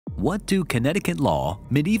What do Connecticut law,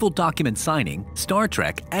 medieval document signing, Star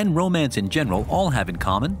Trek, and romance in general all have in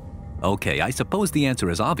common? Okay, I suppose the answer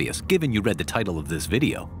is obvious given you read the title of this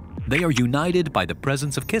video. They are united by the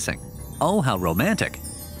presence of kissing. Oh, how romantic!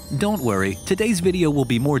 Don't worry, today's video will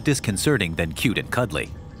be more disconcerting than cute and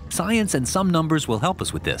cuddly. Science and some numbers will help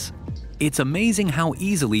us with this. It's amazing how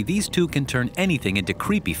easily these two can turn anything into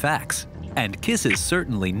creepy facts. And kiss is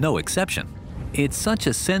certainly no exception. It's such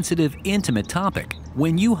a sensitive, intimate topic.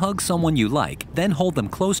 When you hug someone you like, then hold them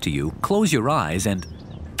close to you, close your eyes and…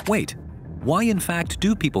 Wait, why in fact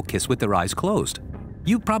do people kiss with their eyes closed?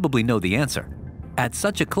 You probably know the answer. At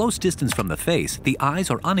such a close distance from the face, the eyes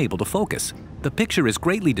are unable to focus. The picture is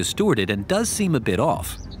greatly distorted and does seem a bit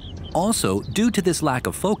off. Also, due to this lack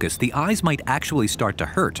of focus, the eyes might actually start to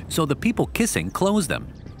hurt, so the people kissing close them.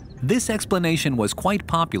 This explanation was quite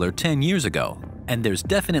popular 10 years ago, and there's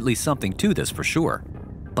definitely something to this for sure.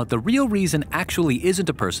 But the real reason actually isn't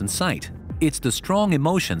a person's sight. It's the strong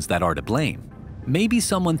emotions that are to blame. Maybe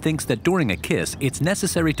someone thinks that during a kiss, it's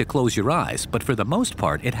necessary to close your eyes, but for the most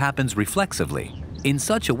part, it happens reflexively. In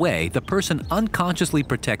such a way, the person unconsciously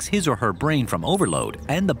protects his or her brain from overload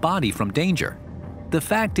and the body from danger. The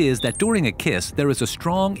fact is that during a kiss, there is a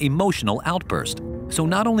strong emotional outburst. So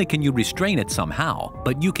not only can you restrain it somehow,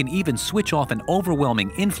 but you can even switch off an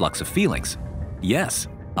overwhelming influx of feelings. Yes,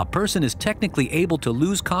 a person is technically able to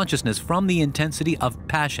lose consciousness from the intensity of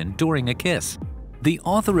passion during a kiss. The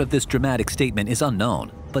author of this dramatic statement is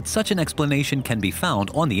unknown, but such an explanation can be found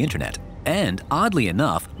on the internet. And, oddly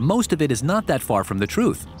enough, most of it is not that far from the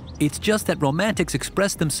truth. It's just that romantics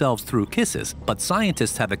express themselves through kisses, but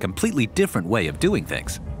scientists have a completely different way of doing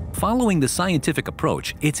things. Following the scientific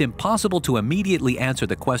approach, it's impossible to immediately answer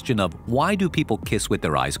the question of why do people kiss with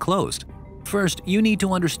their eyes closed. First, you need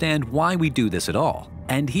to understand why we do this at all.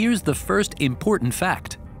 And here's the first important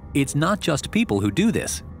fact. It's not just people who do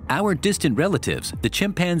this. Our distant relatives, the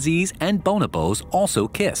chimpanzees and bonobos, also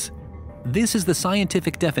kiss. This is the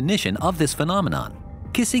scientific definition of this phenomenon.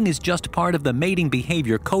 Kissing is just part of the mating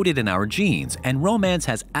behavior coded in our genes, and romance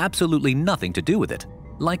has absolutely nothing to do with it.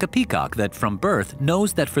 Like a peacock that from birth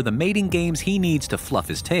knows that for the mating games he needs to fluff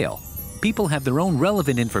his tail. People have their own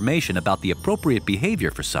relevant information about the appropriate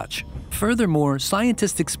behavior for such. Furthermore,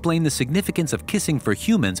 scientists explain the significance of kissing for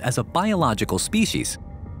humans as a biological species.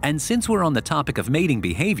 And since we're on the topic of mating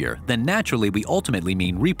behavior, then naturally we ultimately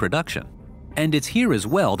mean reproduction. And it's here as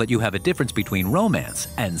well that you have a difference between romance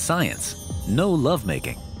and science. No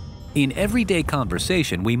lovemaking. In everyday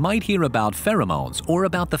conversation, we might hear about pheromones or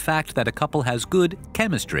about the fact that a couple has good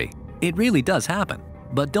chemistry. It really does happen.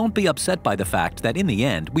 But don't be upset by the fact that in the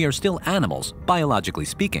end, we are still animals, biologically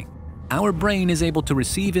speaking. Our brain is able to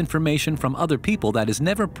receive information from other people that is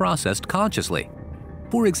never processed consciously.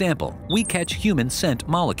 For example, we catch human scent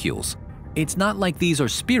molecules. It's not like these are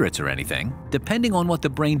spirits or anything. Depending on what the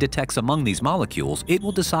brain detects among these molecules, it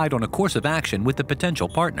will decide on a course of action with the potential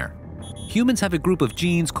partner. Humans have a group of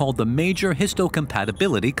genes called the major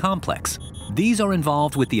histocompatibility complex. These are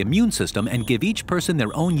involved with the immune system and give each person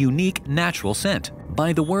their own unique, natural scent.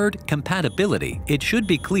 By the word compatibility, it should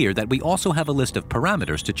be clear that we also have a list of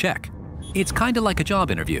parameters to check. It's kinda like a job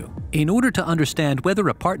interview. In order to understand whether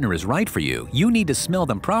a partner is right for you, you need to smell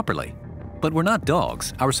them properly. But we're not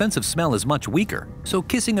dogs, our sense of smell is much weaker, so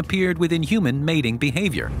kissing appeared within human mating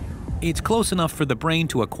behavior. It's close enough for the brain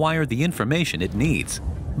to acquire the information it needs.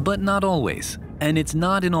 But not always. And it's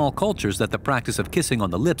not in all cultures that the practice of kissing on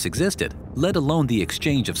the lips existed, let alone the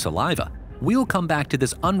exchange of saliva. We'll come back to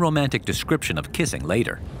this unromantic description of kissing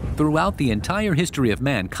later. Throughout the entire history of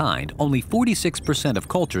mankind, only 46% of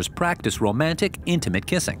cultures practice romantic, intimate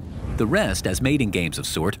kissing. The rest, as mating games of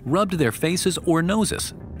sort, rubbed their faces or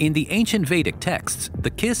noses. In the ancient Vedic texts, the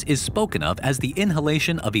kiss is spoken of as the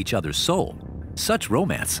inhalation of each other's soul. Such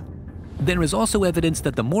romance! There is also evidence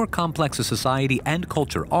that the more complex a society and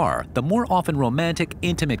culture are, the more often romantic,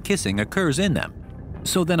 intimate kissing occurs in them.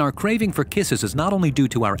 So then our craving for kisses is not only due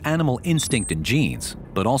to our animal instinct and genes,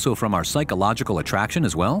 but also from our psychological attraction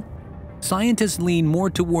as well? Scientists lean more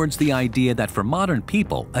towards the idea that for modern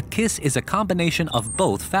people, a kiss is a combination of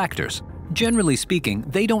both factors. Generally speaking,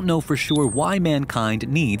 they don't know for sure why mankind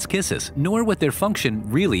needs kisses, nor what their function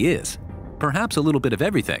really is. Perhaps a little bit of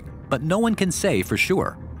everything, but no one can say for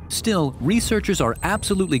sure. Still, researchers are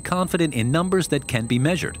absolutely confident in numbers that can be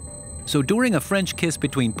measured. So during a French kiss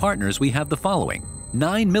between partners, we have the following: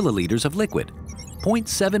 9 milliliters of liquid,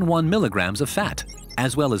 0.71 milligrams of fat,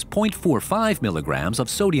 as well as 0.45 milligrams of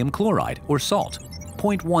sodium chloride or salt,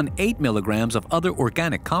 0.18 milligrams of other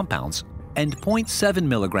organic compounds, and 0.7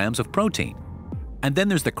 milligrams of protein. And then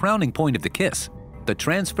there's the crowning point of the kiss. the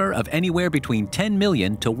transfer of anywhere between 10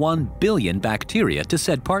 million to 1 billion bacteria to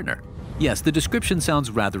said partner. Yes, the description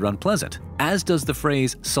sounds rather unpleasant, as does the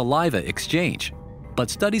phrase saliva exchange. But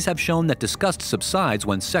studies have shown that disgust subsides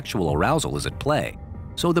when sexual arousal is at play.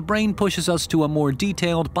 So the brain pushes us to a more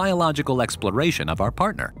detailed biological exploration of our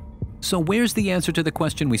partner. So where's the answer to the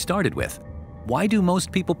question we started with? Why do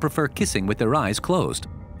most people prefer kissing with their eyes closed?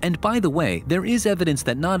 And by the way, there is evidence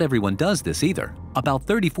that not everyone does this either. About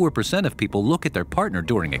 34% of people look at their partner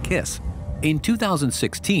during a kiss. In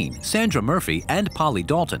 2016, Sandra Murphy and Polly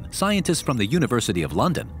Dalton, scientists from the University of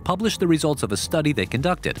London, published the results of a study they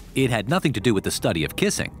conducted. It had nothing to do with the study of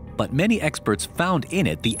kissing, but many experts found in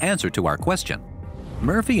it the answer to our question.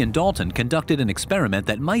 Murphy and Dalton conducted an experiment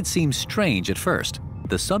that might seem strange at first.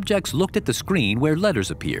 The subjects looked at the screen where letters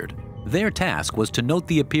appeared. Their task was to note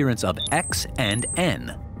the appearance of X and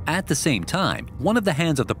N. At the same time, one of the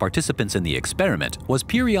hands of the participants in the experiment was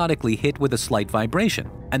periodically hit with a slight vibration,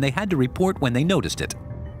 and they had to report when they noticed it.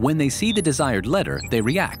 When they see the desired letter, they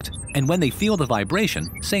react, and when they feel the vibration,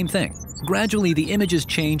 same thing. Gradually, the images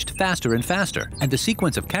changed faster and faster, and the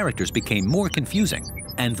sequence of characters became more confusing.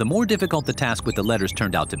 And the more difficult the task with the letters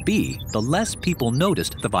turned out to be, the less people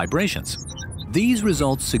noticed the vibrations. These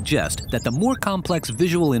results suggest that the more complex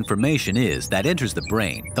visual information is that enters the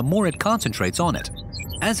brain, the more it concentrates on it.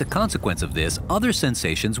 As a consequence of this, other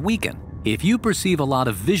sensations weaken. If you perceive a lot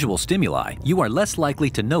of visual stimuli, you are less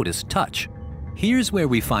likely to notice touch. Here's where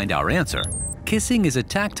we find our answer. Kissing is a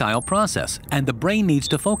tactile process, and the brain needs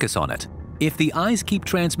to focus on it. If the eyes keep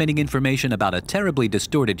transmitting information about a terribly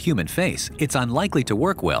distorted human face, it's unlikely to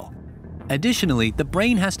work well. Additionally, the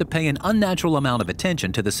brain has to pay an unnatural amount of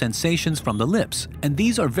attention to the sensations from the lips, and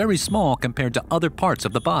these are very small compared to other parts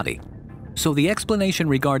of the body. So the explanation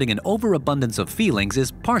regarding an overabundance of feelings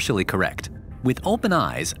is partially correct. With open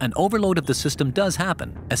eyes, an overload of the system does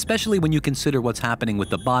happen, especially when you consider what's happening with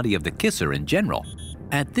the body of the kisser in general.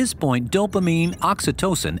 At this point, dopamine,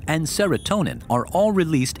 oxytocin, and serotonin are all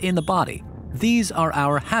released in the body. These are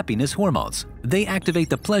our happiness hormones. They activate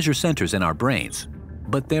the pleasure centers in our brains.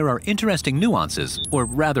 But there are interesting nuances, or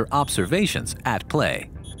rather observations, at play.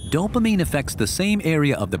 Dopamine affects the same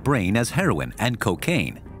area of the brain as heroin and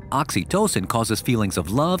cocaine. Oxytocin causes feelings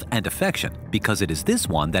of love and affection because it is this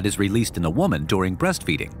one that is released in a woman during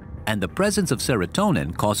breastfeeding. And the presence of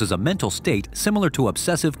serotonin causes a mental state similar to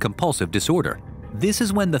obsessive-compulsive disorder. This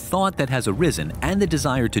is when the thought that has arisen and the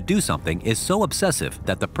desire to do something is so obsessive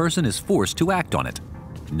that the person is forced to act on it.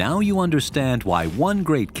 Now you understand why one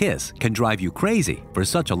great kiss can drive you crazy for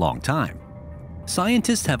such a long time.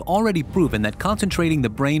 Scientists have already proven that concentrating the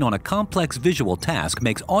brain on a complex visual task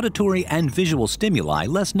makes auditory and visual stimuli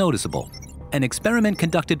less noticeable. An experiment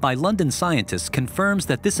conducted by London scientists confirms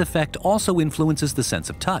that this effect also influences the sense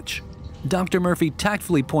of touch. Dr. Murphy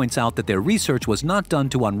tactfully points out that their research was not done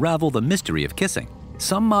to unravel the mystery of kissing.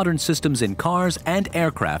 Some modern systems in cars and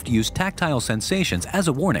aircraft use tactile sensations as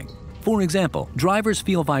a warning. For example, drivers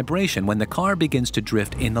feel vibration when the car begins to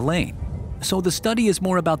drift in the lane. So the study is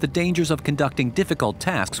more about the dangers of conducting difficult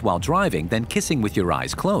tasks while driving than kissing with your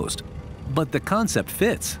eyes closed. But the concept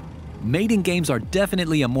fits. Mating games are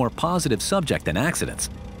definitely a more positive subject than accidents.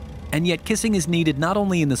 And yet kissing is needed not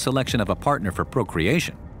only in the selection of a partner for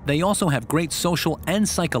procreation, they also have great social and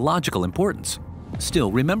psychological importance.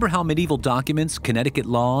 Still, remember how medieval documents, Connecticut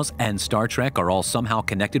laws, and Star Trek are all somehow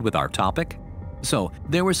connected with our topic? So,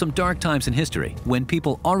 there were some dark times in history when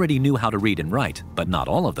people already knew how to read and write, but not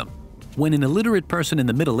all of them. When an illiterate person in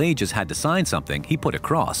the Middle Ages had to sign something, he put a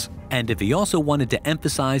cross. And if he also wanted to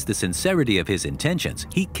emphasize the sincerity of his intentions,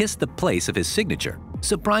 he kissed the place of his signature.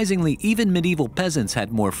 Surprisingly, even medieval peasants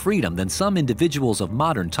had more freedom than some individuals of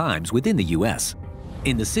modern times within the US.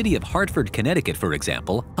 In the city of Hartford, Connecticut, for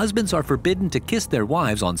example, husbands are forbidden to kiss their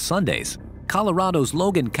wives on Sundays. Colorado's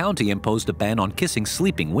Logan County imposed a ban on kissing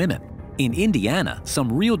sleeping women. In Indiana,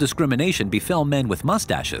 some real discrimination befell men with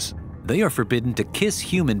mustaches. They are forbidden to kiss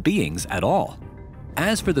human beings at all.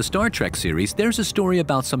 As for the Star Trek series, there's a story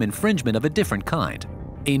about some infringement of a different kind.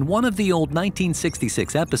 In one of the old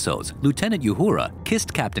 1966 episodes, Lieutenant Uhura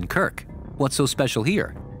kissed Captain Kirk. What's so special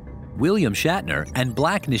here? William Shatner and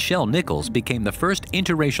Black Nichelle Nichols became the first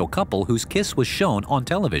interracial couple whose kiss was shown on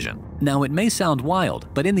television. Now, it may sound wild,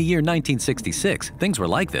 but in the year 1966, things were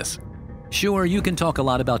like this. Sure, you can talk a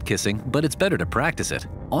lot about kissing, but it's better to practice it.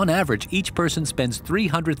 On average, each person spends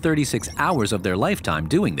 336 hours of their lifetime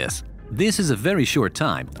doing this. This is a very short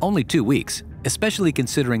time, only 2 weeks, especially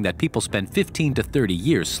considering that people spend 15 to 30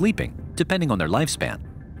 years sleeping, depending on their lifespan.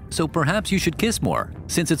 So perhaps you should kiss more,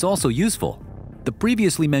 since it's also useful. The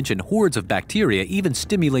previously mentioned hordes of bacteria even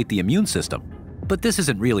stimulate the immune system. But this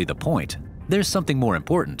isn't really the point. There's something more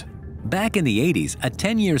important. Back in the 80s, a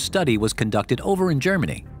 10-year study was conducted over in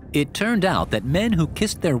Germany. It turned out that men who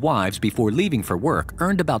kissed their wives before leaving for work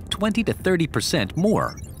earned about 20 to 30%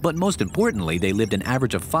 more. But most importantly, they lived an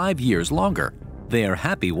average of 5 years longer. Their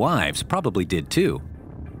happy wives probably did too.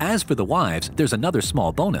 As for the wives, there's another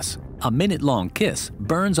small bonus. A minute-long kiss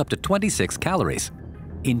burns up to 26 calories.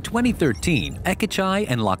 In 2013, Ekachai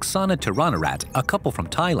and Laksana Tiranarat, a couple from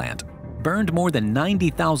Thailand, burned more than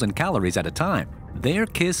 90,000 calories at a time. Their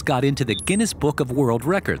kiss got into the Guinness Book of World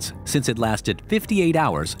Records since it lasted 58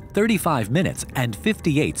 hours, 35 minutes, and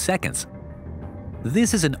 58 seconds.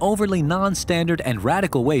 This is an overly non-standard and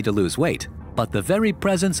radical way to lose weight, but the very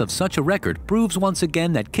presence of such a record proves once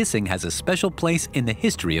again that kissing has a special place in the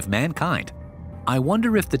history of mankind. I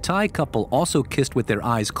wonder if the Thai couple also kissed with their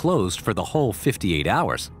eyes closed for the whole 58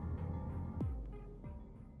 hours.